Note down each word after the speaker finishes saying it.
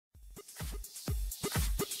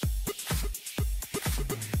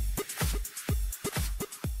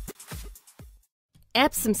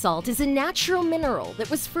Epsom salt is a natural mineral that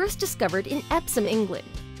was first discovered in Epsom, England.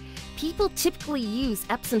 People typically use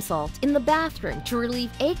Epsom salt in the bathroom to relieve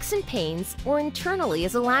aches and pains or internally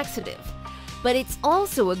as a laxative. But it's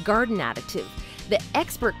also a garden additive that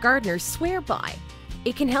expert gardeners swear by.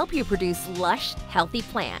 It can help you produce lush, healthy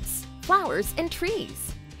plants, flowers, and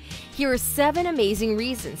trees. Here are 7 amazing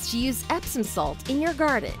reasons to use Epsom salt in your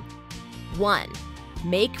garden. 1.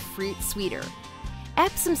 Make fruit sweeter.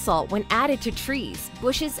 Epsom salt, when added to trees,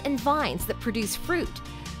 bushes, and vines that produce fruit,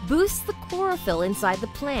 boosts the chlorophyll inside the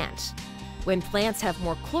plant. When plants have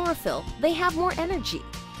more chlorophyll, they have more energy.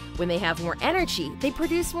 When they have more energy, they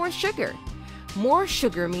produce more sugar. More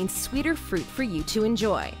sugar means sweeter fruit for you to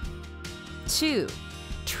enjoy. 2.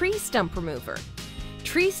 Tree stump remover.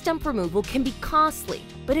 Tree stump removal can be costly,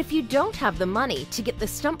 but if you don't have the money to get the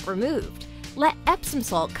stump removed, let Epsom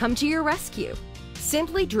salt come to your rescue.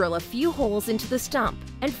 Simply drill a few holes into the stump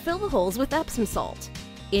and fill the holes with Epsom salt.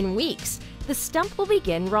 In weeks, the stump will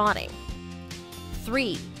begin rotting.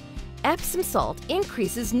 3. Epsom salt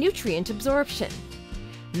increases nutrient absorption.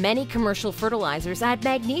 Many commercial fertilizers add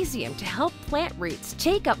magnesium to help plant roots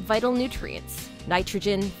take up vital nutrients: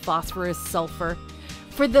 nitrogen, phosphorus, sulfur.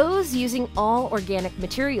 For those using all organic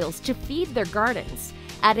materials to feed their gardens,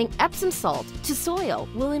 adding Epsom salt to soil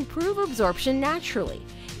will improve absorption naturally,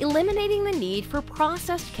 eliminating the need for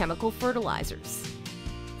processed chemical fertilizers.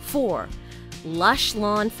 4. Lush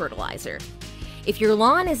lawn fertilizer. If your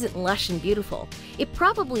lawn isn't lush and beautiful, it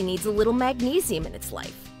probably needs a little magnesium in its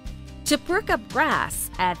life. To perk up grass,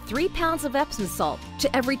 add 3 pounds of Epsom salt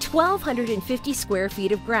to every 1,250 square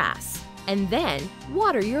feet of grass, and then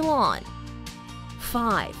water your lawn.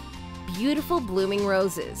 5. Beautiful blooming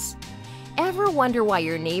roses. Ever wonder why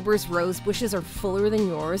your neighbor's rose bushes are fuller than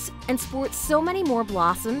yours and sport so many more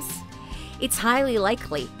blossoms? It's highly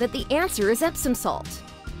likely that the answer is Epsom salt.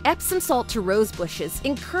 Epsom salt to rose bushes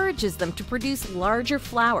encourages them to produce larger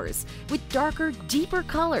flowers with darker, deeper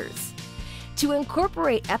colors. To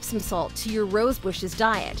incorporate Epsom salt to your rose bush's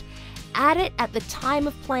diet, add it at the time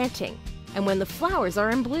of planting and when the flowers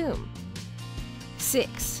are in bloom.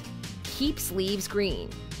 6. Keeps leaves green.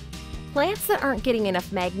 Plants that aren't getting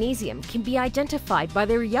enough magnesium can be identified by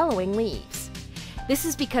their yellowing leaves. This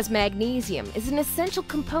is because magnesium is an essential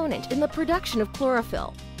component in the production of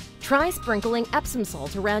chlorophyll. Try sprinkling Epsom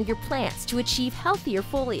salt around your plants to achieve healthier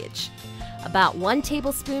foliage. About 1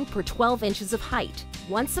 tablespoon per 12 inches of height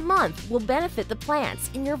once a month will benefit the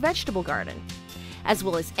plants in your vegetable garden, as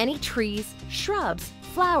well as any trees, shrubs,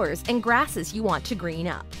 flowers, and grasses you want to green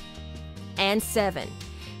up. And 7.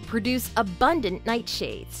 Produce abundant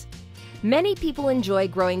nightshades. Many people enjoy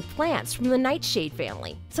growing plants from the nightshade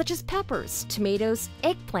family, such as peppers, tomatoes,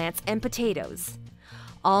 eggplants, and potatoes.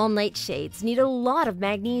 All nightshades need a lot of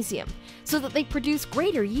magnesium so that they produce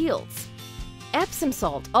greater yields. Epsom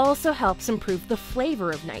salt also helps improve the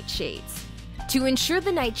flavor of nightshades. To ensure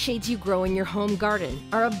the nightshades you grow in your home garden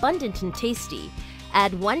are abundant and tasty,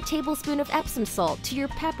 add 1 tablespoon of Epsom salt to your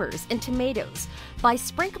peppers and tomatoes by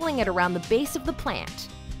sprinkling it around the base of the plant.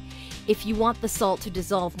 If you want the salt to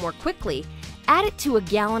dissolve more quickly, add it to a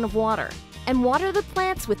gallon of water and water the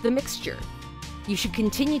plants with the mixture. You should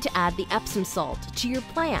continue to add the Epsom salt to your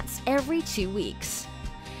plants every 2 weeks.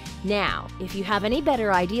 Now, if you have any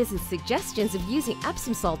better ideas and suggestions of using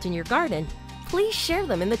Epsom salt in your garden, please share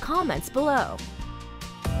them in the comments below.